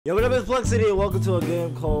Yo, what up, it's Plexiety, and welcome to a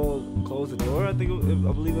game called Close the Door, I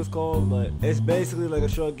believe it's called, but it's basically like a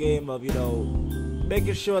short game of, you know,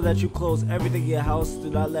 making sure that you close everything in your house. Do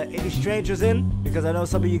not let any strangers in, because I know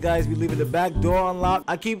some of you guys be leaving the back door unlocked.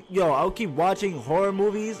 I'll keep watching horror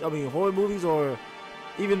movies, or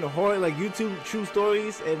even horror, like YouTube true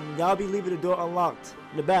stories, and y'all be leaving the door unlocked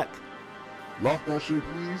in the back. Lock that shit,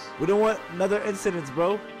 please. We don't want another incidents,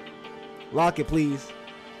 bro. Lock it, please.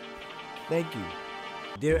 Thank you.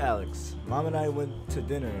 Dear Alex, Mom and I went to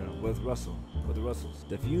dinner with the Russells.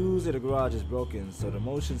 The fuse in the garage is broken, so the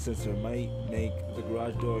motion sensor might make the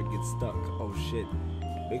garage door get stuck. Oh shit.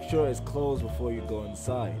 Make sure it's closed before you go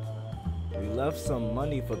inside. We left some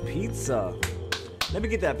money for pizza. Let me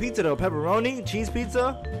get that pizza though. Pepperoni, cheese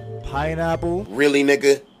pizza, pineapple. Really,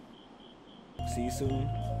 nigga? See you soon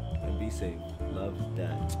and be safe. Love,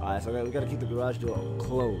 Dad. Alright, so we gotta keep the garage door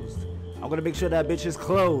closed. I'm gonna make sure that bitch is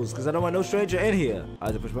closed, because I don't want no stranger in here.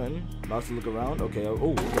 Alright, push button. Mouse to look around. Okay, oh,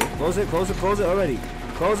 okay. Close it already.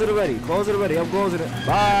 Close it already. I'm closing it.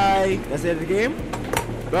 Bye. That's the end of the game?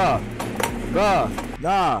 Bruh.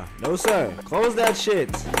 Nah. No, sir. Close that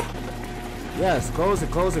shit. Yes, close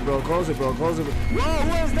it, bro. Close it. Whoa,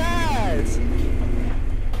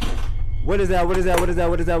 what is that? What is that?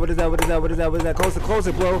 Close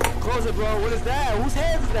it, bro. What is that? Whose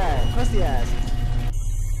hands is that? Press the ass.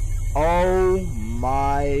 Oh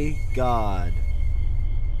my god.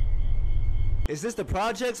 Is this the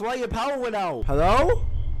projects? Why your power went out? Hello?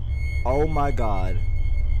 Oh my god.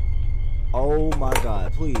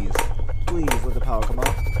 Please let the power come on.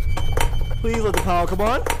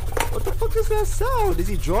 What the fuck is that sound? Is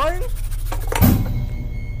he drawing?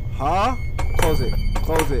 Huh? Close it.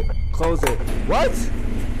 What?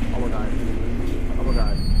 Oh my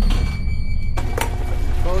god.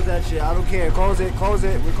 Close that shit. I don't care. Close it.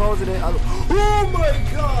 We're closing it. Oh my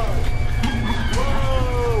god!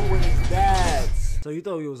 Whoa! What is that? So you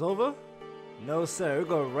thought it was over? No, sir. We're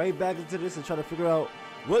going right back into this and try to figure out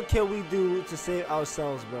what can we do to save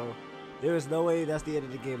ourselves, bro. There is no way that's the end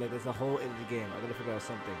of the game. Like, that's the whole end of the game. I gotta figure out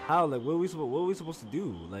something. How? Like, what are we supposed to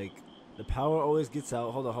do? Like, the power always gets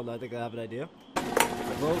out. Hold on. I think I have an idea.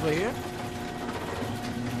 Close right here.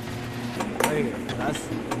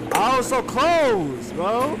 I was so close,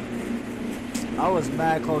 bro. I was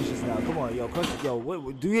mad close just now. Come on, yo,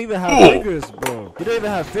 what do you even have fingers, bro? You don't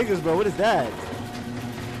even have fingers, bro. What is that?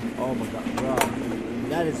 Oh my god, bro.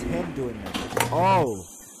 That is him doing that. Oh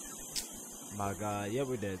my god, yeah,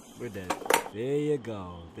 we're dead. There you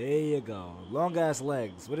go. Long ass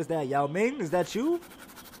legs. What is that? Yao Ming? Is that you?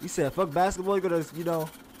 You said fuck basketball, you're gonna, you know,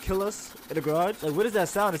 kill us in the garage? Like, what is that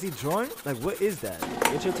sound? Is he drawing? Like, what is that?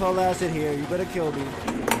 Get your tall ass in here. You better kill me.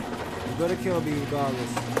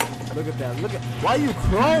 Regardless. Look at that. Why are you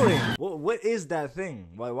crawling? What is that thing?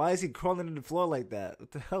 Why is he crawling in the floor like that?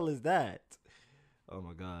 What the hell is that? Oh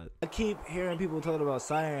my god. I keep hearing people talking about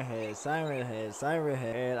Siren Head.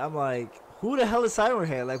 And I'm like, who the hell is Siren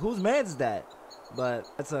Head? Like, whose man is that? But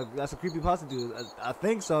that's a creepypasta dude. I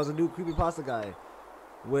think so. It's a new creepypasta guy.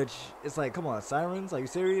 Which, it's like, come on, sirens? Are you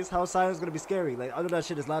serious? How is sirens gonna be scary? Like, I know that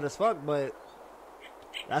shit is loud as fuck, but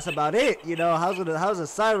that's about it, you know? How's a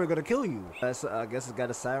siren gonna kill you? I guess it's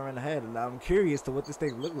got a siren head, and I'm curious to what this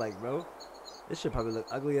thing look like, bro. This shit probably look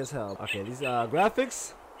ugly as hell. Okay, these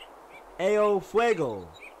graphics, ᕼEᗄE Fuego,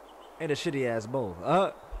 and a shitty ass bow.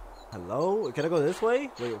 Hello? Can I go this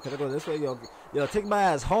way? Wait, can I go this way? Yo, take my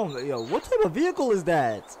ass home. Yo, what type of vehicle is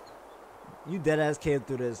that? You dead ass came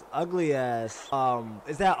through this ugly ass.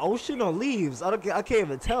 Is that ocean or leaves? I can't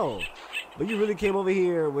even tell. But you really came over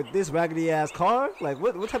here with this raggedy ass car? Like,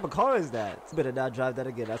 what type of car is that? You better not drive that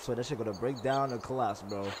again. I swear that shit gonna break down and collapse,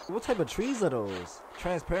 bro. What type of trees are those?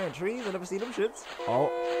 Transparent trees? I never seen them shits. Oh,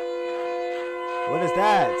 what is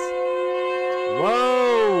that?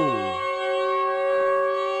 Whoa!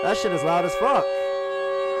 That shit is loud as fuck.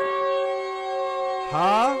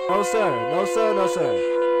 Huh? No sir.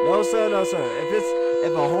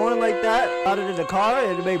 If a horn like that out in the car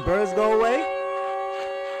and it make birds go away,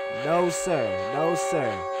 no sir.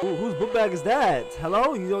 Ooh, whose book bag is that?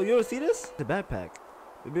 Hello, you ever see this? The backpack.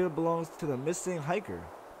 Maybe it belongs to the missing hiker.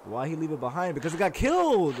 Why he leave it behind? Because it got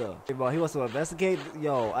killed. Bro, he wants to investigate.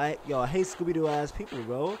 Yo, I hate Scooby-Doo ass people,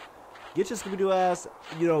 bro. Get your Scooby-Doo ass,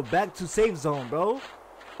 back to safe zone, bro.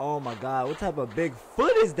 Oh my god, what type of big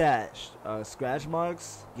foot is that? Scratch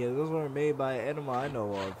marks? Yeah, those weren't made by an animal I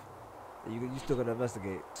know of. You still gotta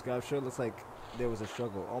investigate. Scrap sure looks like there was a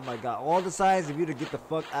struggle. Oh my god, all the signs of you to get the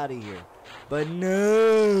fuck out of here. But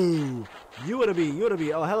no! You wanna be,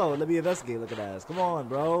 oh hello, let me investigate, look at that. Come on,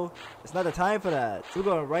 bro. It's not the time for that. So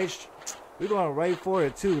we're We're going right for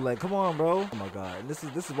it too. Like, come on, bro. Oh my god. And this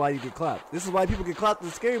is why you get clapped. This is why people get clapped in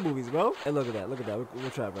scary movies, bro. Hey, look at that. Look at that. We're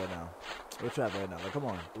trapped right now. We're trapped right now. Like, come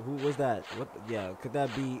on. Who was that? What? Yeah. Could that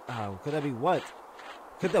be? Could that be what?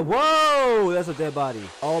 Could that? Whoa! That's a dead body.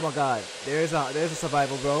 Oh my god. There's a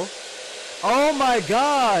survival, bro. Oh my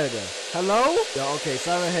god. Hello? Yo, okay.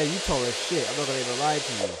 Siren Head, you told us shit. I'm not gonna even lie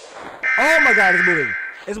to you. Oh my god, it's moving.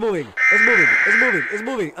 It's moving. It's moving. It's moving. It's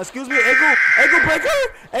moving. Excuse me, ankle breaker.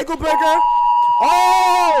 Ankle breaker.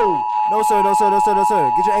 Oh! No sir, no sir, no sir, no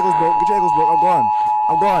sir. Get your ankles broke. Get your ankles broke. I'm gone.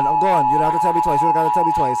 I'm gone. I'm gone. You don't have to tell me twice. You don't gotta tell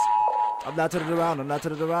me twice. I'm not turning around. I'm not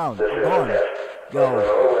turning around. I'm gone.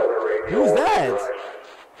 Yo. Who's that?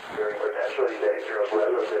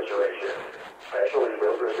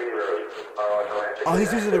 Oh,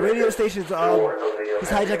 he's using the radio station to, he's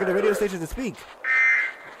hijacking the radio station to speak.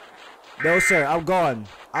 No, sir, I'm gone.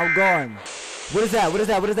 I'm gone. What is that? What is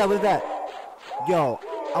that? What is that? What is that? Yo,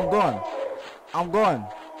 I'm gone. I'm gone.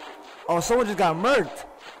 Oh, someone just got murked.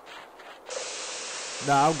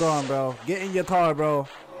 Nah, I'm gone, bro. Get in your car, bro.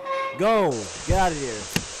 Go. Get out of here.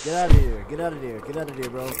 Get out of here. Get out of here. Get out of here,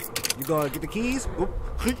 bro. You going to get the keys?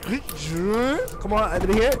 Come on, let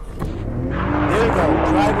me hear it. There we go.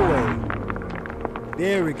 Drive away.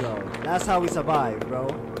 There we go. That's how we survive, bro.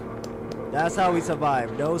 That's how we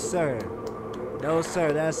survive. No, sir. No,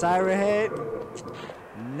 sir. That Siren Head?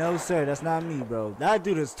 No, sir. That's not me, bro. That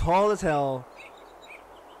dude is tall as hell.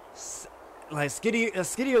 Like,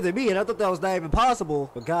 skinnier than me, and I thought that was not even possible.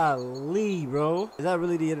 But golly, bro. Is that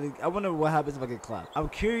really the end of the... I wonder what happens if I get clapped. I'm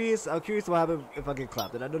curious what happens if I get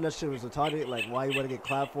clapped. And I know that shit was retarded. Like, why you want to get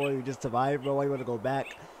clapped for? You just survive, bro. Why you want to go back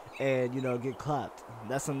and, you know, get clapped?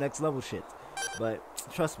 That's some next level shit. But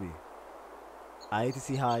trust me, I hate to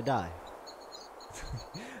see how I die.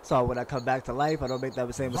 So when I come back to life, I don't make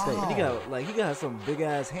that same mistake. And he got some big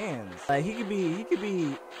ass hands. Like he could be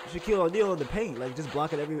Shaquille O'Neal in the paint, like just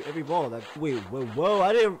blocking every ball. Like wait,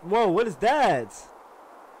 whoa, what is that?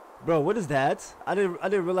 Bro, what is that? I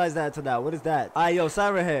didn't realize that until now. What is that? Alright, yo,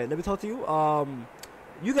 Siren Head, let me talk to you.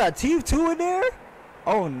 You got teeth too in there?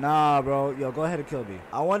 Oh nah, bro. Yo, go ahead and kill me.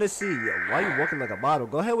 I want to see. Yo, why you walking like a model?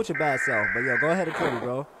 Go ahead with your bad self, but yo, go ahead and kill me,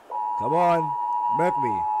 bro. Come on, murk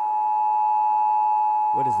me.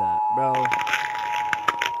 What is that, bro?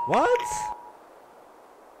 What?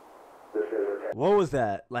 What was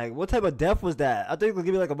that? Like, what type of death was that? I think it was gonna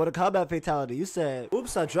give me like a Mortal Kombat fatality. You said,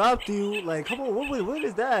 "Oops, I dropped you." Like, come on, what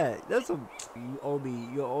is that? That's a you owe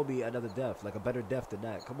me another death, like a better death than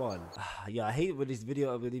that. Come on. Yeah, I hate when these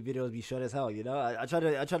videos be short as hell. You know, I try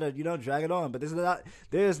to you know drag it on, but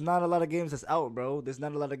there's not a lot of games that's out, bro. There's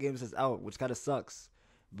not a lot of games that's out, which kind of sucks.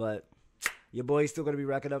 But your boy's still gonna be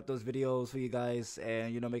racking up those videos for you guys,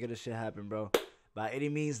 and you know making this shit happen, bro. By any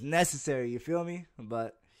means necessary. You feel me?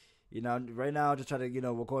 But you know, right now, I'm just trying to, you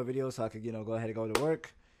know, record videos so I could, you know, go ahead and go to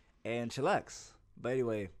work and chillax. But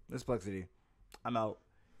anyway, this is Plexiety. I'm out.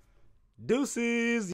 Deuces.